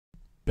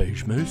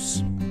Beige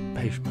moose,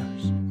 beige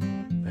moose,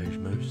 beige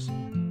moose,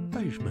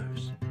 beige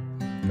moose,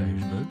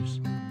 beige moose,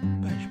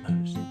 beige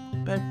moose,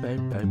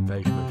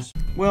 beige moose.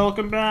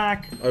 Welcome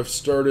back. I've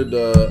started,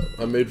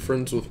 I made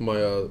friends with my,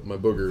 my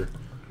booger.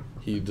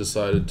 He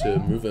decided to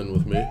move in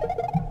with me.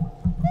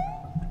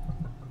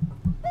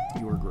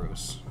 You were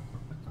gross.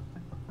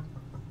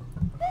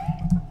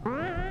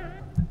 I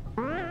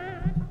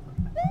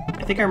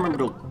think I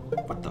remembered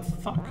what the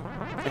fuck?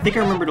 I think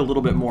I remembered a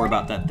little bit more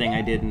about that thing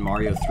I did in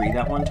Mario 3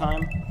 that one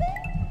time.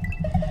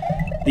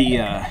 The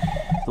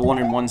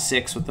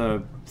 1-in-1-6 with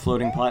the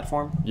floating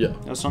platform? Yeah.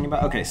 I was telling you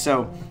about? Okay,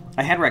 so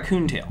I had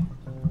Raccoon Tail.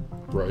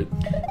 Right.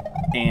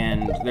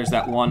 And there's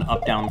that one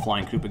up-down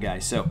flying Koopa guy.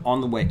 So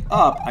on the way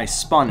up, I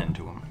spun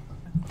into him.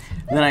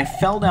 And then I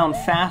fell down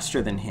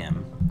faster than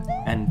him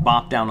and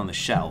bopped down on the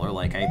shell. Or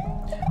like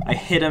I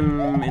hit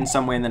him in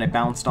some way and then I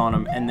bounced on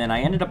him. And then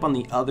I ended up on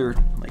the other,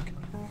 like,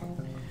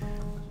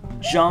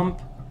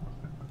 jump.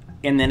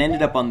 And then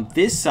ended up on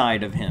this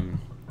side of him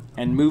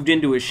and moved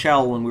into his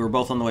shell when we were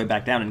both on the way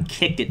back down and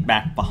kicked it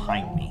back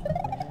behind me.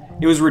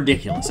 It was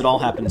ridiculous. It all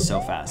happened so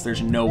fast.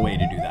 There's no way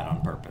to do that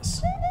on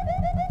purpose.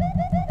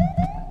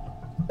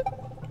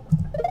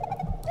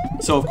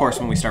 So, of course,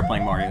 when we start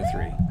playing Mario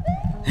 3...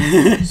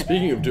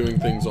 Speaking of doing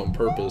things on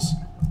purpose,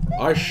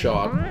 I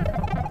shot...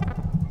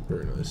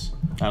 Very nice.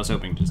 I was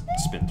hoping to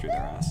spin through their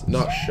asses.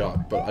 Not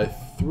shot, but I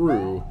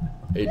threw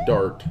a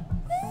dart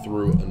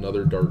through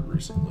another dart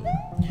recently.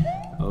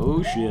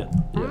 Oh, shit.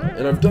 Yeah,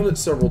 and I've done it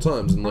several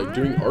times, and like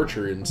doing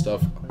archery and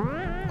stuff,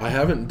 I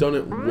haven't done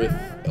it with,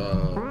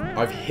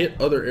 I've hit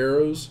other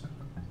arrows,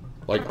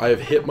 like I have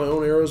hit my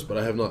own arrows, but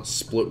I have not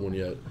split one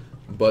yet.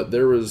 But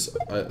there was,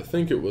 I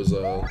think it was,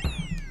 the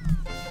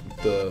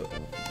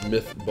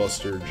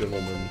Mythbuster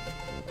gentleman,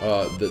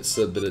 that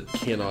said that it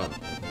cannot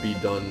be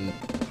done,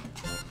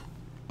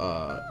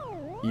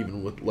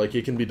 even with, like,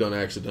 it can be done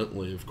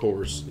accidentally, of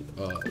course,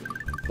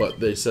 but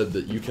they said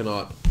that you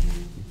cannot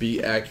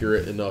be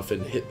accurate enough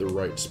and hit the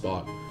right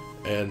spot,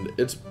 and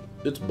it's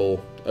bull.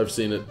 I've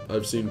seen it.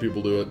 I've seen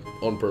people do it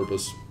on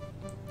purpose.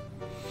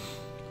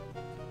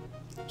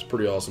 It's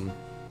pretty awesome.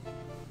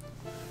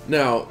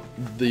 Now,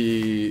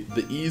 the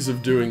ease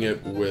of doing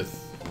it with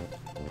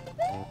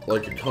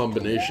like a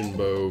combination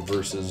bow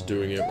versus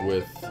doing it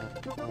with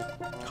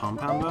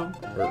Compound bow?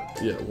 or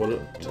yeah, what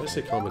did I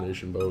say?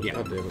 Combination bow? Yeah.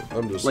 God damn it!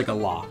 I'm just Like a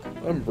lock.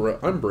 I'm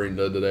brain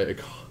dead today.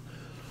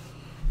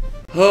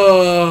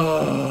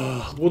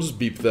 We'll just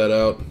beep that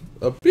out.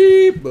 A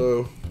beep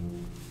bow.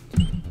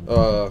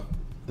 A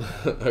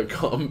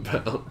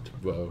compound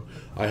bow.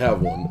 I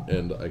have one,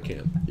 and I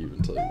can't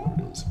even tell you what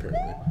it is,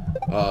 apparently.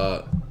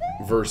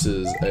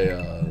 Versus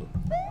a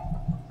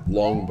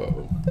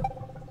longbow.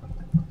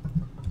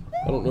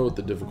 I don't know what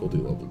the difficulty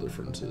level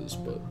difference is,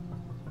 but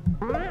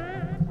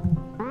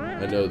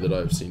I know that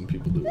I've seen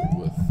people do it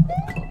with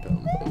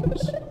compound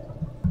bows.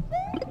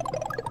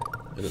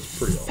 And it's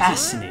pretty awesome.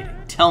 Fascinating.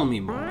 Tell me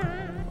more.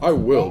 I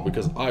will,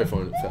 because I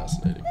find it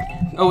fascinating.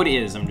 Oh, it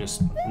is. I'm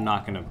just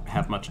not going to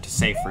have much to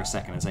say for a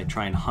second as I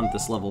try and hunt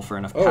this level for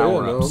enough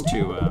power-ups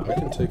to... I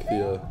can take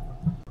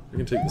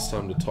this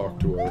time to talk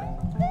to our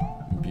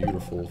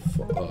beautiful,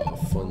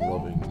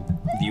 fun-loving...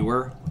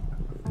 Viewer?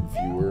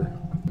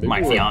 Maybe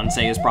My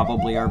fiance is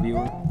probably our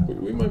viewer.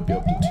 We might be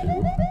up to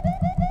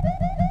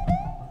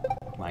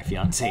 2. My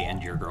fiance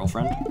and your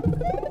girlfriend?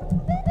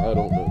 I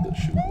don't know that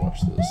she would watch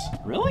this.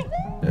 Really?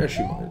 Yeah,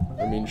 she might.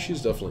 I mean,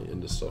 she's definitely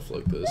into stuff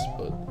like this,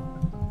 but...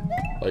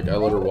 Like, I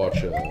let her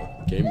watch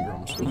Game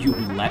Grumps with You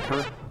me. let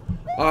her?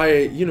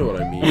 You know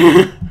what I mean.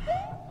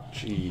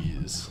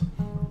 Jeez.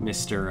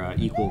 Mr.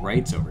 Equal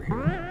Rights over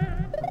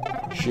here.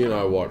 She and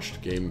I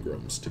watched Game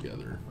Grumps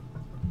together.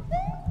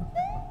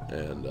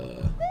 And,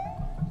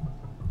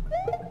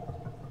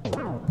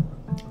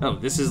 Oh,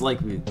 this is like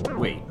the...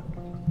 Wait.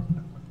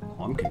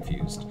 Oh, I'm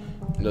confused.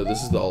 no,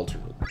 this is the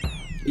alternate.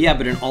 Yeah,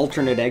 but an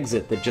alternate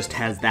exit that just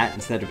has that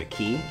instead of a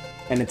key,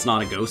 and it's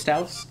not a ghost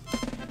house?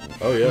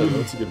 Oh yeah,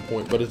 that's a good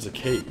point, but it's a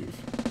cave.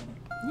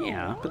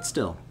 Yeah, but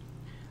still.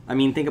 I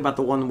mean, think about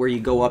the one where you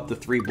go up the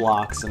 3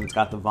 blocks and it's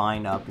got the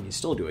vine up and you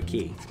still do a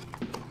key.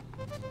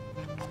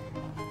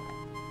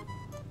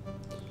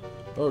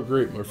 Oh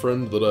great, my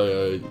friend that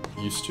I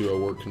used to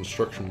work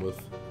construction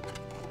with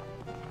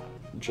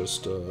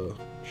just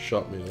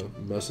shot me a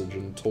message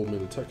and told me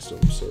to text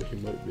him, so he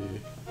might be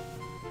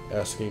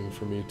asking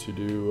for me to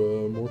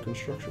do more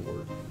construction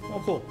work.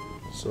 Oh, cool.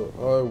 So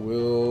I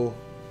will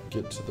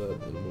get to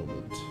that in a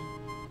moment.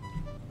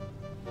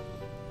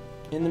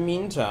 In the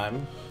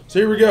meantime... So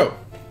here we go.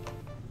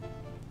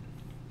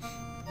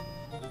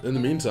 In the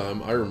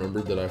meantime, I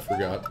remembered that I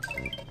forgot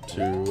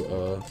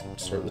to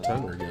start the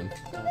timer again.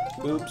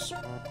 Oops.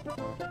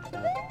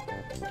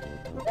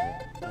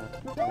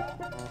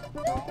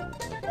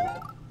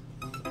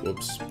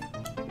 Whoops.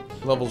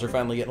 Levels are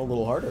finally getting a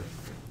little harder.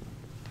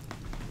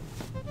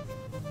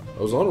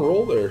 I was on a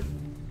roll there.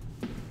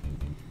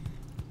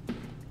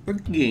 A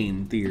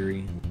game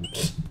theory.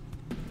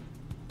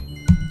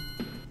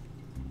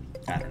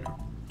 I don't know.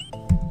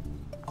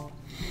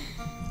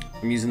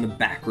 I'm using the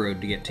back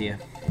road to get to you.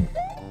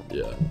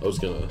 Yeah, I was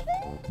gonna...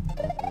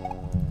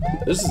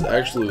 This is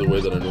actually the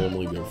way that I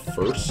normally go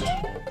first.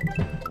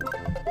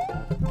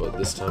 But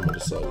this time I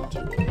decided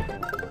to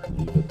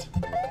leave it.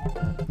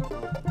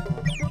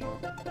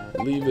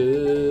 Leave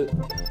it.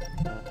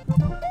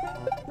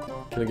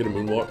 Can I get a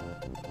moonwalk?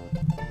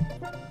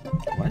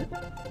 What?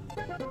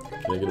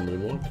 Can I get a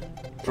moonwalk?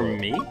 From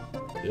me?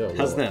 Yeah.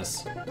 How's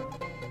this?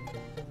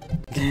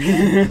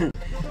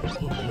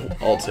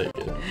 I'll take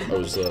it. I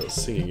was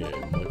singing a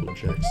Michael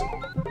Jackson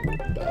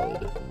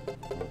ballad.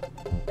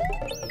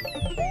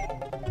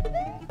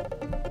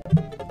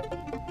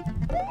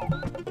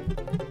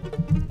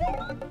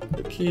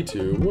 The key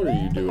to, what are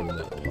you doing in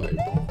that pipe?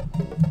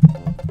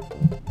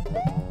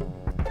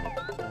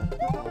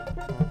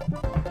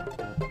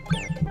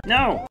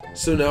 No!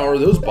 So now, are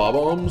those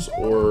bob-ombs,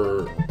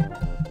 or...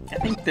 I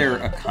think they're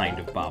a kind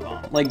of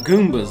bob-omb. Like,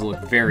 Goombas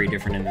look very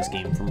different in this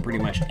game from pretty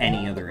much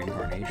any other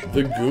incarnation.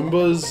 The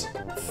Goombas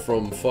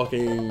from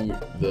fucking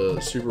the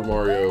Super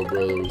Mario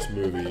Bros.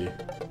 Movie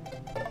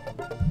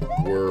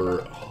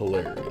were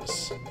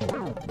hilarious.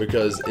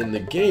 Because in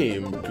the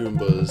game,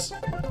 Goombas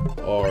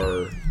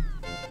are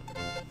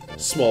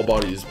small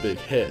bodies, big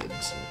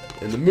heads.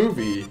 In the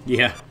movie,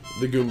 Yeah.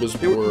 the Goombas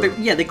were...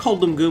 Yeah, they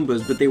called them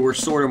Goombas, but they were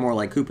sort of more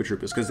like Koopa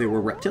Troopas because they were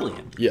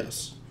reptilian.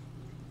 Yes.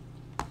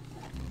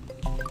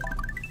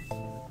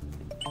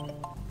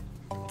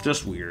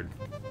 Just weird.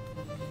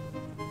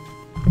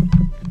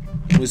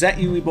 Was that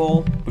Yui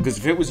Bowl? Because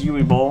if it was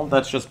Yui Bowl,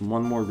 that's just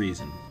one more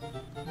reason.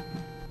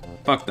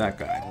 Fuck that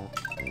guy.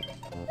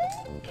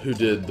 Who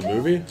did the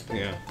movie?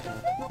 Yeah.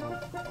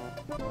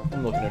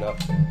 I'm looking it up.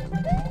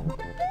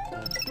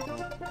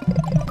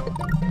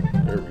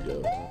 There we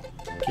go.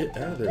 Get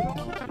out of there.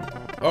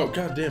 Oh,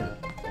 god damn it.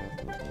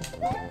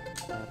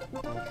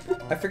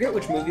 I forget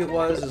which movie it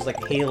was. It was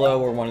like Halo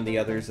or one of the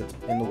others that's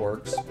in the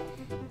works.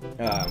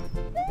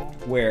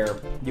 Where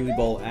Yui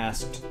Bowl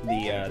asked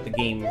the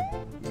game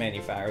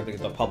manufacturer,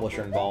 the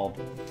publisher involved,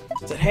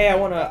 said, "Hey, I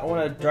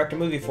wanna direct a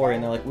movie for you,"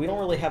 and they're like, "We don't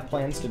really have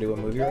plans to do a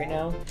movie right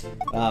now,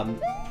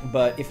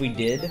 but if we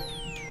did,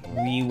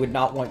 we would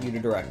not want you to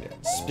direct it,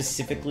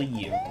 specifically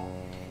you."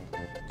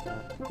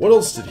 What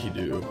else did he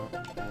do?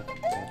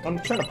 I'm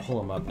trying to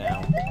pull him up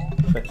now,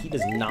 but he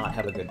does not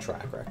have a good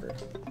track record.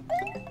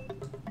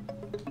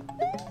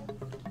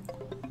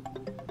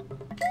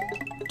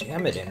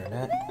 Damn it,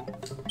 Internet.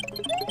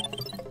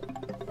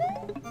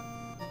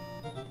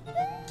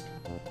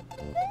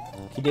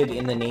 He did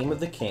In the Name of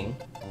the King,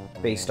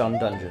 based on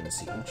Dungeon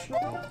Siege.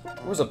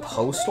 There was a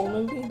Postal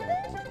movie?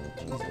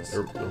 Jesus.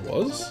 There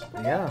was?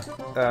 Yeah.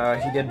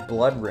 He did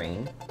Blood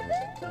Rain,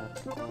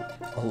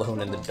 Alone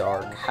in the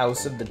Dark,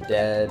 House of the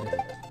Dead,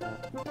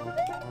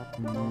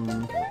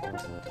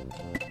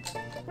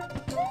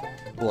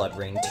 Blood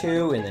Rain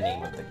 2, In the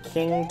Name of the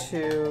King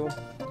 2.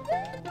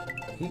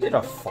 He did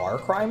a Far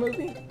Cry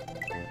movie?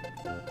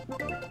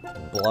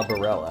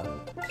 Blubberella.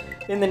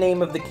 In the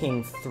Name of the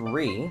King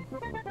 3.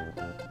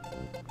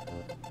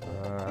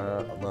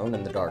 Alone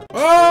in the Dark 2.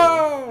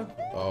 Ah!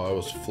 Oh, I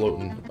was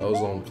floating. I was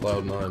on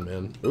cloud 9,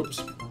 man.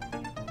 Oops.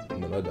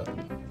 And then I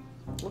died.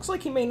 Looks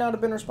like he may not have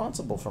been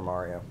responsible for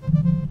Mario.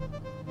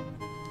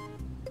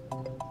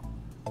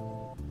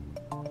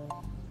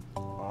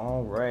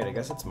 Alright, I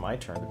guess it's my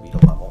turn to beat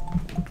a level.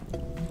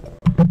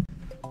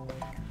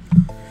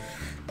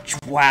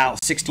 Wow,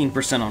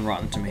 16% on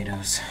Rotten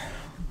Tomatoes.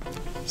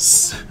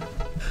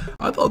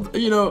 I thought,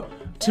 you know,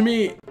 to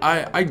me,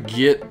 I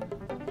get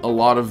a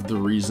lot of the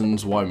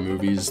reasons why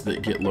movies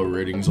that get low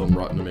ratings on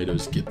Rotten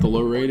Tomatoes get the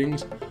low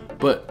ratings,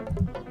 but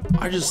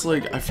I just,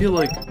 like, I feel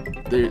like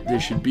they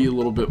should be a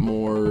little bit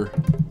more...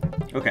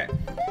 Okay.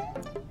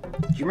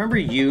 Do you remember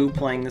you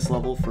playing this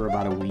level for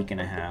about a week and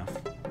a half?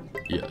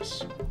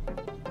 Yes.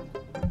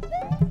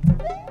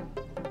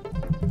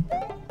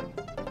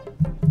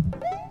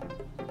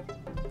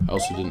 I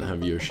also didn't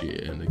have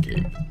Yoshi and a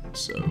cape,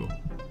 so...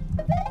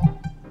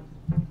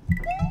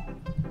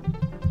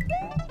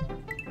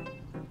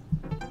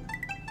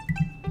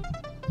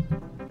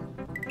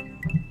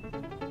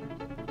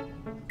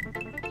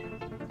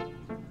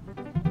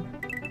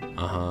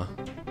 Uh-huh.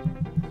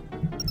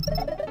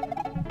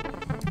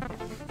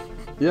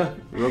 Yeah,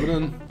 rub it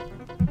in.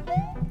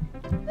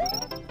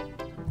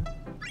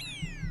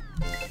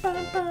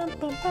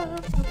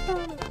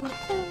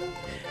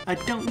 I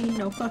don't need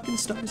no fucking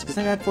stars because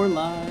I got 4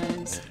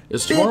 lives.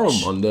 Is tomorrow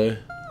Bitch. Monday?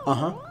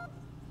 Uh-huh.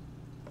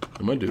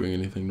 Am I doing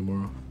anything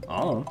tomorrow?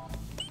 Oh.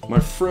 My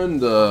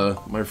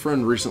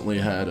friend recently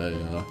had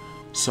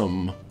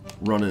some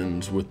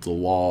run-ins with the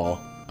law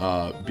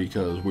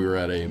because we were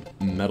at a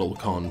metal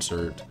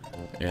concert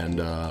and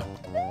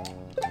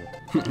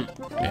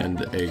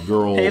and a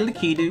girl Hey,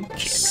 Lakitu.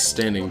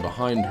 standing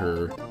behind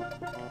her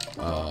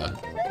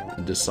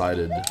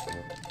decided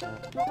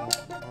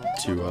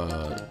to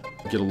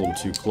get a little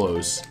too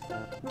close,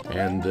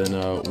 and then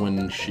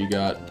when she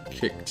got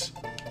kicked,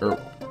 or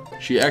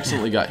she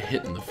accidentally got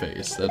hit in the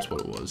face. That's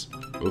what it was.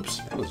 Oops.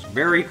 That was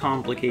very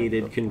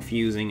complicated,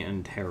 confusing,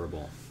 and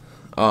terrible.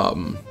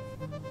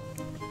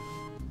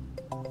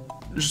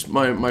 just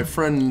my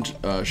friend,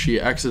 she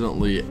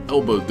accidentally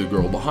elbowed the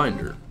girl behind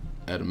her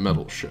at a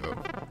metal show.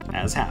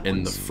 As happens.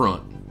 In the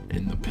front,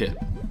 in the pit.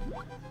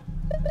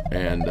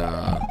 And,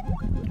 I'm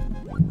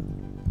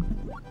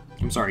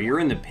sorry, you're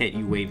in the pit,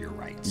 you waive your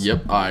rights.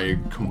 Yep, I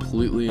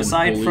completely and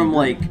Aside fully from,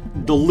 agree.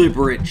 like,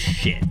 deliberate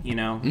shit, you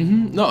know?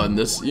 Mm-hmm. No, and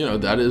this, you know,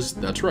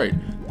 that's right.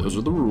 Those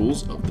are the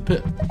rules of the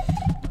pit.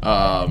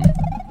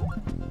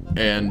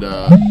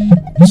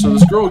 So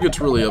this girl gets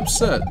really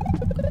upset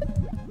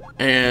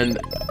and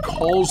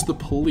calls the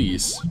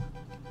police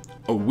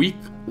a week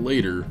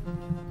later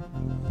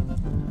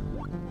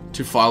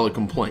to file a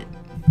complaint.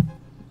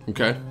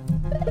 Okay?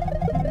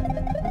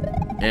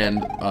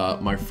 And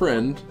my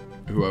friend,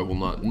 who I will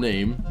not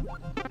name,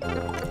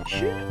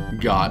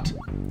 got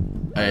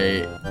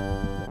a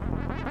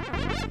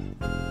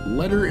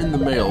letter in the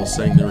mail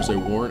saying there was a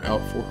warrant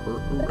out for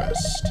her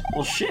arrest.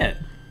 Well, shit.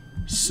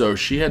 So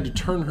she had to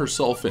turn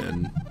herself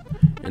in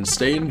and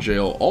stay in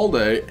jail all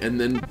day and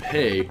then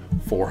pay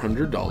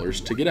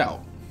 $400 to get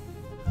out.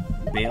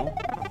 Bail?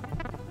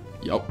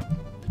 Yup.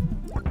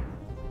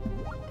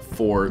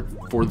 For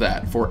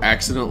that. For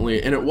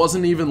accidentally... And it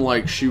wasn't even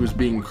like she was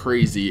being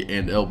crazy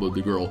and elbowed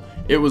the girl.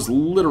 It was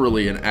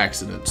literally an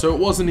accident. So it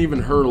wasn't even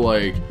her,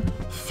 like,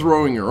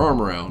 throwing her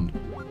arm around.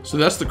 So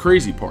that's the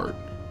crazy part.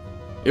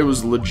 It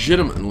was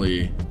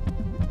legitimately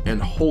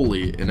and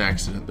wholly an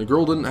accident. The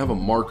girl didn't have a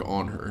mark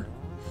on her.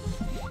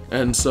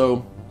 And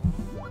so,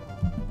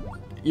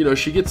 you know,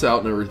 she gets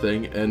out and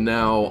everything, and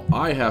now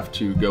I have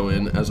to go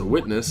in as a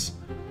witness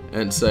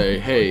and say,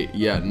 hey,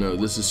 yeah, no,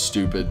 this is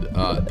stupid.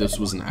 This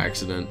was an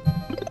accident.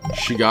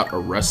 She got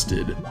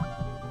arrested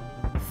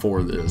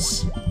for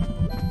this.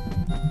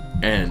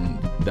 And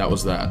that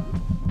was that.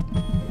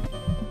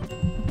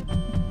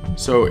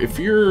 So if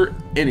you're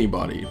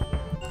anybody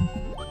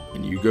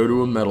and you go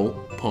to a metal,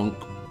 punk,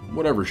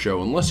 whatever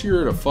show, unless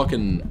you're at a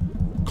fucking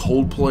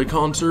Coldplay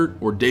concert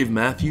or Dave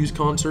Matthews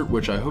concert,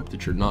 which I hope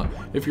that you're not.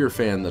 If you're a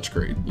fan, that's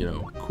great. You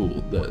know,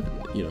 cool. That,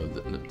 you know,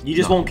 You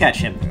just won't catch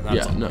him there, that's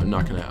yeah, all. no,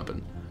 not gonna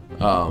happen.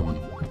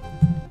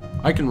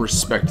 I can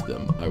respect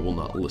them. I will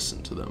not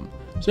listen to them.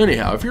 So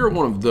anyhow, if you're at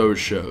one of those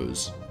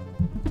shows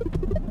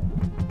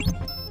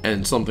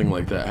and something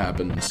like that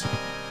happens,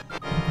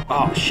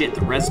 Oh, shit,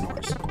 the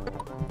Resnors.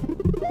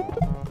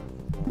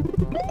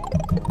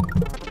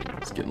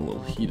 it's getting a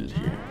little heated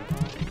here.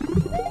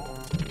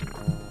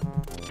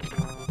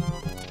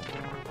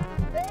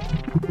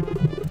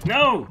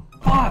 No!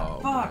 Fuck! Oh,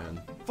 fuck!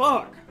 man.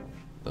 Fuck!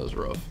 That was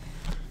rough.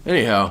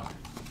 Anyhow,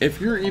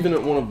 if you're even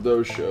at one of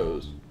those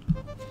shows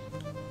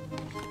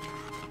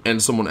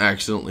and someone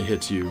accidentally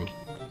hits you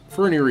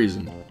for any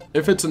reason,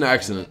 if it's an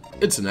accident,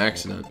 it's an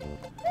accident.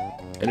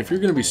 And if you're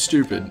gonna be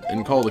stupid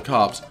and call the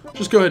cops,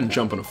 just go ahead and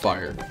jump in a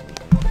fire.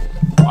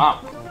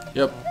 Wow.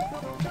 Yep.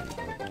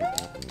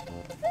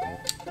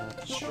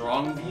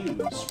 Strong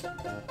views.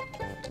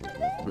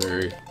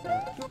 Very.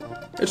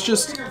 It's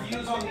just. Your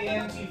views on the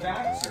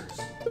anti-vaxxers.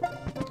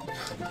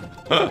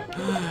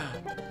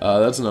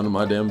 That's none of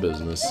my damn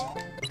business.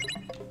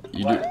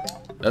 You do.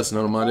 That's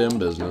none of my damn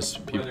business.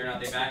 Whether or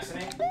not they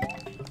vaccinate?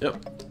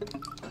 Yep.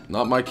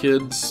 Not my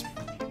kids.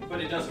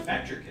 But it does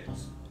affect your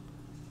kids.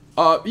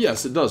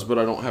 Yes, it does, but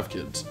I don't have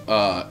kids.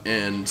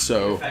 And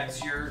so. It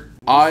affects your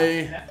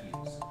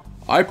nephews.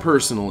 I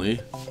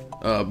personally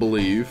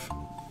believe,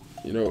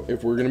 you know,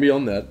 if we're gonna be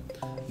on that,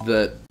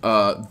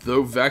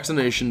 though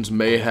vaccinations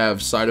may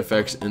have side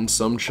effects in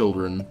some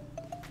children,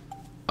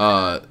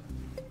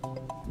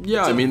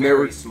 yeah, I mean, a they were.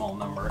 very small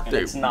number, and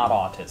it's not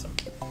autism.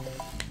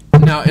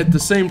 Now, at the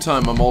same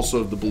time, I'm also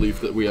of the belief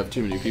that we have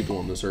too many people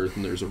on this earth,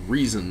 and there's a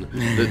reason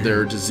that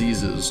there are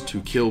diseases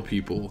to kill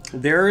people.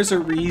 There is a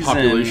reason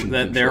Population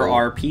that there control.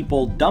 are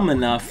people dumb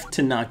enough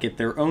to not get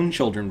their own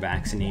children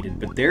vaccinated,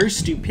 but their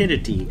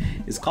stupidity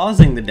is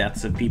causing the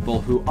deaths of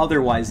people who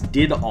otherwise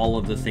did all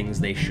of the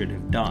things they should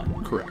have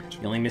done. Correct.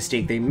 The only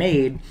mistake they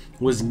made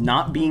was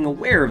not being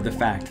aware of the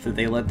fact that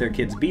they let their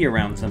kids be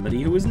around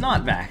somebody who was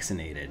not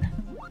vaccinated.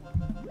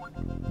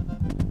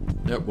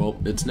 Yeah,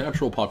 well, it's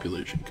natural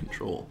population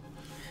control.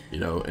 You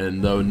know,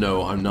 and though,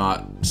 no, I'm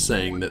not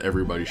saying that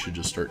everybody should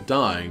just start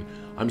dying.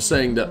 I'm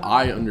saying that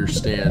I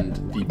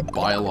understand the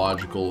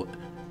biological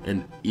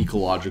and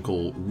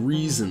ecological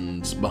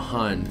reasons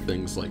behind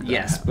things like that.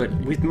 Yes, but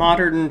with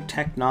modern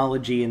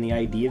technology and the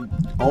idea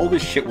of all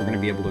this shit we're going to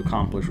be able to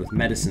accomplish with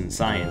medicine,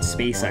 science,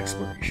 space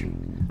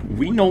exploration,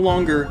 we no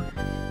longer,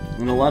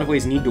 in a lot of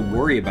ways, need to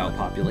worry about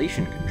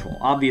population control.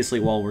 Obviously,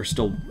 while we're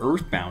still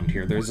earthbound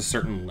here, there's a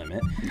certain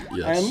limit.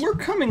 Yes. And we're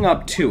coming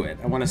up to it.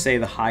 I want to say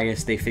the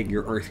highest they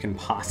figure Earth can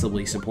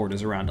possibly support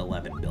is around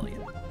 11 billion.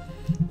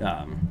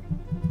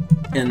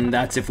 And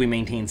that's if we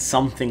maintain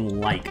something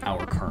like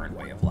our current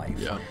way of life.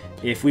 Yeah.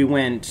 If we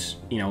went,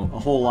 you know, a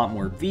whole lot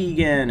more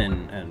vegan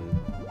and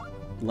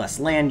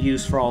less land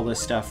use for all this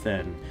stuff,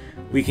 then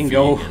we can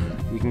go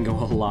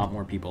a lot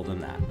more people than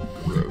that.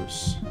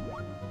 Gross.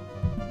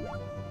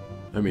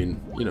 I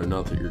mean, you know,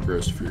 not that you're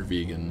gross if you're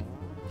vegan.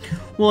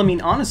 Well, I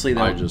mean, honestly,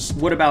 though,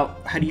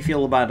 how do you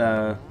feel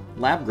about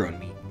lab-grown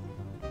meat?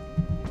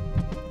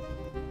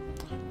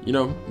 You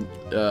know,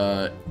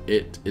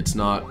 it's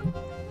not.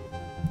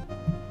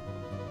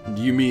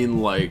 Do you mean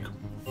like?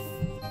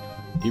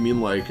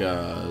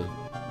 God,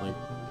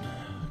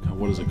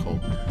 what is it called?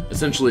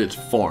 Essentially, it's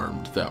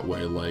farmed that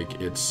way. Like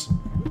it's.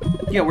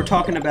 Yeah, we're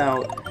talking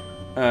about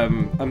a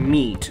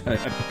meat,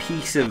 a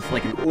piece of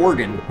like an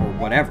organ or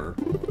whatever,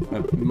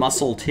 a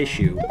muscle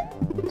tissue,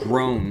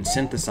 grown,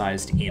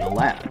 synthesized in a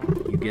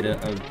lab. You get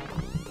a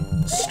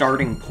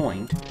starting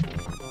point,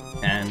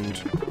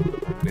 and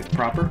with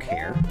proper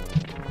care,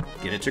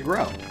 get it to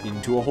grow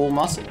into a whole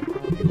muscle.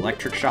 You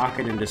electric shock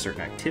it into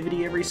certain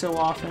activity every so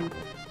often.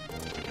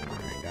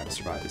 Alright, gotta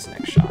survive this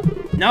next shot.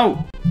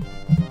 No!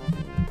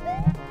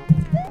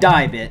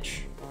 Die,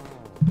 bitch.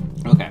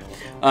 Okay.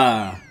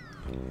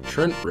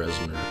 Trent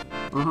Reznor.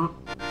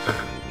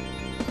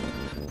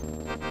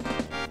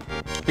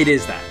 It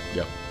is that.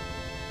 Yep.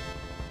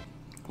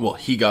 Well,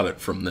 he got it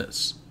from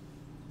this.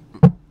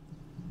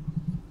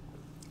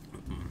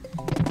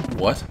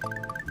 What?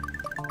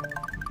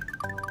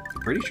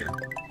 I'm pretty sure.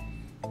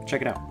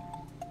 Check it out.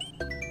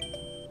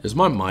 Is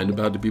my mind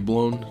about to be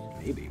blown?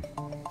 Maybe.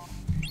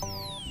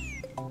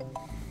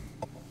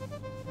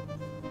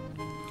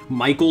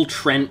 Michael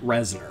Trent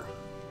Reznor.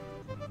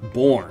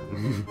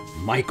 Born.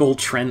 Michael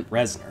Trent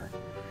Reznor.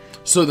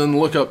 So then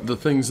look up the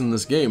things in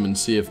this game and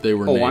see if they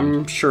were named. Oh,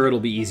 I'm sure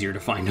it'll be easier to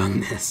find on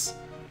this.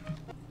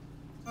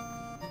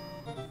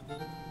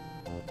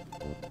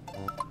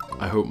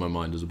 I hope my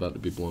mind is about to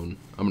be blown.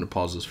 I'm going to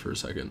pause this for a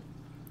second.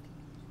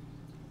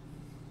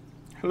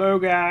 Hello,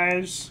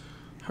 guys.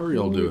 How are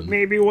y'all doing?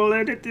 Maybe we'll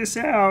edit this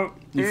out.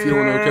 You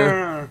feeling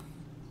okay?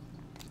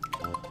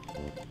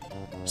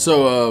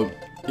 So,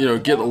 you know,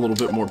 get a little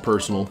bit more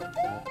personal.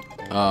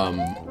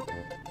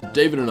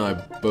 David and I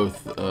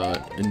both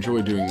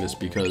enjoy doing this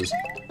because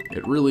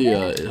it really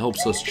it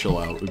helps us chill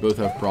out. We both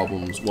have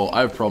problems. Well,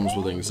 I have problems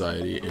with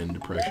anxiety and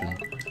depression.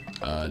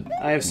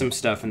 I have some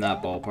stuff in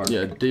that ballpark.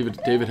 Yeah,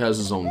 David has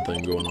his own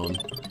thing going on,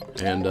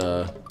 and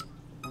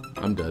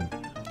I'm dead.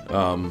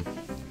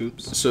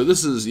 Oops. So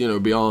this is, you know,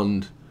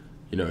 beyond,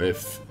 you know,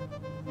 if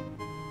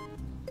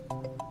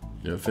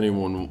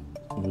anyone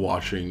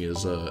watching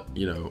is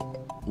you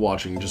know,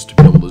 watching just to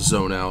be able to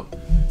zone out,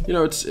 you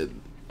know, it's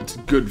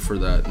good for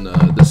that, and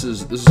this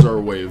is our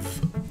way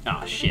of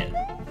shit.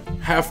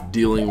 half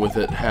dealing with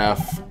it,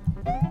 half,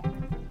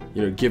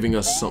 you know, giving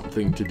us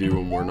something to do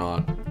when we're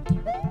not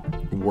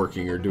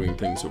working or doing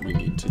things that we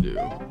need to do,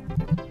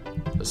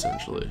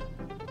 essentially.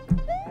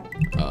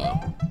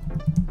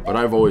 But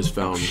I've always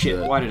found Shit,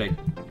 that... why did I...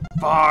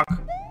 Fuck!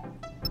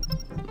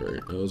 Right,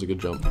 that was a good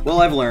jump.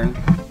 Well, I've learned.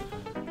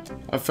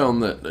 I've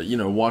found that, you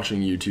know, watching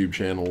YouTube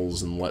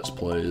channels and Let's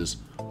Plays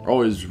are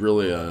always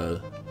really,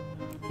 you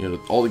know,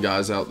 all the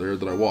guys out there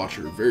that I watch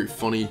are very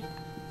funny,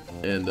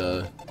 and,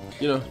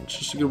 you know, it's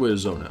just a good way to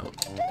zone out.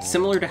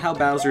 Similar to how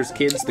Bowser's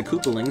kids, the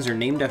Koopalings, are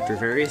named after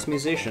various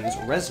musicians,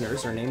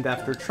 Reznors are named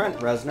after Trent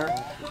Reznor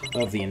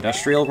of the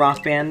industrial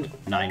rock band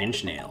 9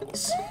 Inch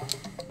Nails.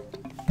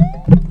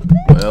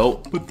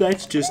 Well, But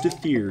that's just a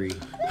theory.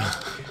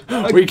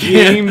 we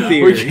game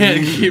theory.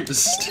 can't keep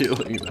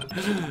stealing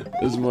that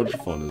as much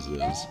fun as it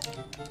is.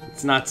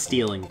 It's not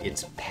stealing,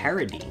 it's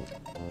parodying,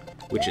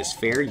 which is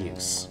fair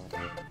use.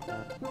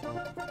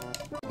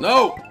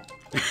 No!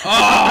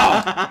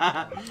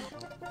 Ah!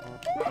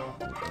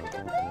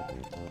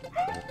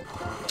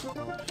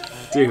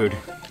 Dude.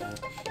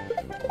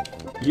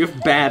 You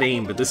have bad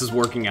aim, but this is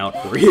working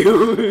out for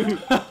you.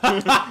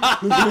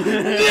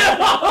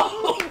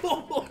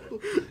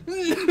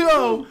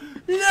 No!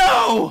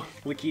 No!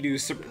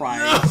 Licky-Doo's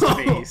surprised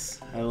face.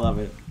 I love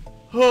it.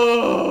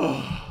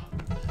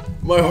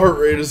 My heart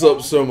rate is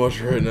up so much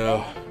right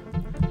now.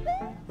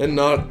 And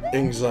not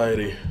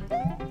anxiety.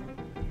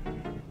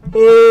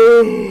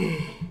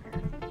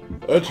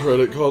 That's right,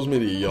 it caused me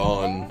to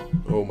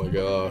yawn. Oh my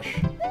gosh.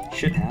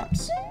 Shit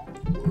haps.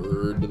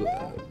 Word to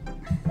that.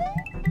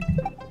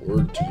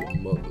 Word to your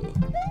mother.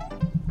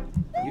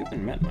 You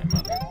haven't met my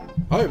mother.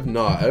 I have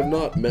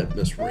not met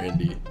Miss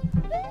Randy.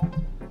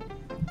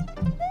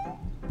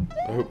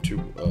 I hope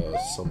to,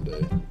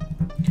 someday.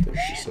 I think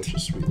she's such a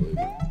sweet lady.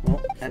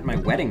 Well, at my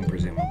wedding,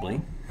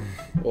 presumably.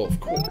 Well, of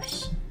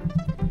course.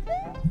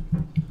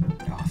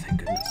 Oh, thank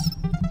goodness.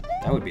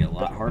 That would be a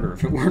lot harder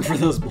if it weren't for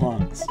those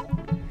blocks.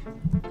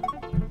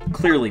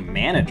 Clearly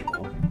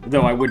manageable,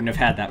 though I wouldn't have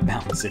had that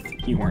bounce if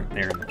you weren't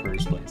there in the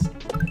first place.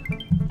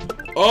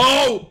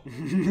 Oh!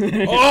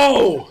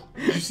 Oh!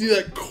 Did you see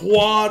that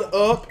quad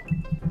up?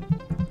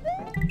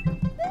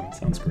 That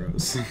sounds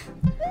gross.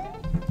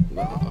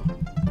 Nah.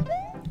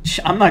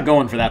 I'm not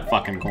going for that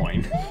fucking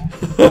coin.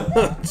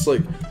 It's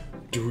like,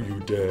 do you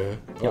dare?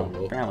 Yo, Oh,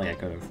 well. apparently I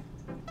could have.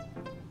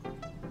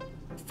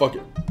 Fuck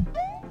it.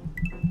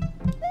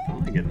 I'm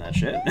not getting that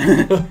shit.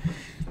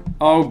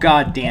 Oh,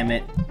 god damn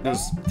it.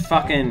 Those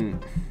fucking...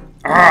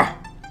 Ah!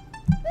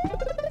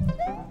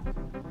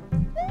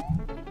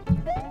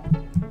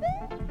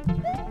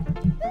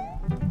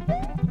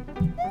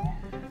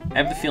 I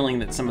have the feeling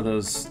that some of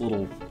those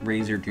little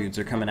razor dudes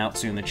are coming out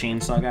soon, the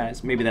chainsaw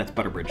guys. Maybe that's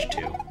Butterbridge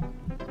 2.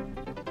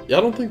 Yeah,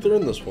 I don't think they're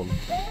in this one.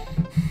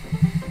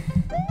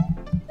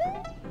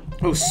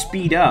 Oh,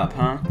 speed up,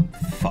 huh?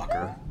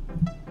 Fucker.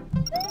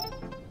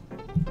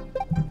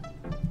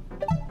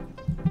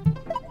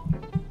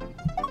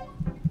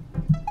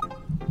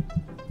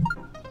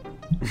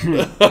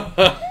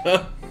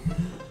 I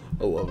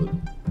love it.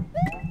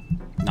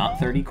 Not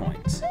 30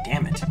 coins.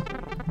 Damn it.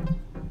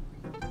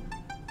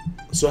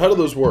 So how do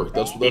those work?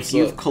 That's If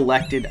you've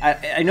collected...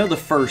 I know the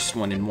first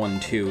one in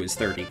 1-2 is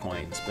 30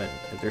 coins, but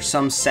there's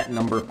some set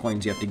number of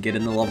coins you have to get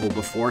in the level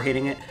before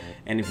hitting it,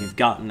 and if you've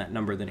gotten that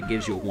number, then it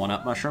gives you a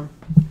 1-up mushroom.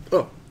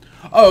 Oh.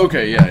 Oh,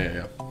 okay,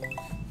 yeah.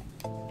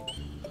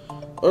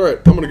 Alright,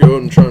 I'm gonna go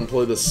and try and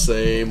play the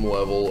same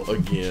level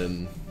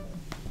again.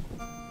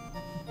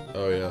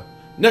 Oh, yeah.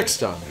 Next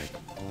time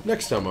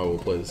I will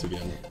play this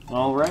again.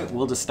 Alright,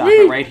 we'll just stop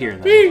it right here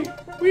then.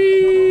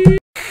 Wee!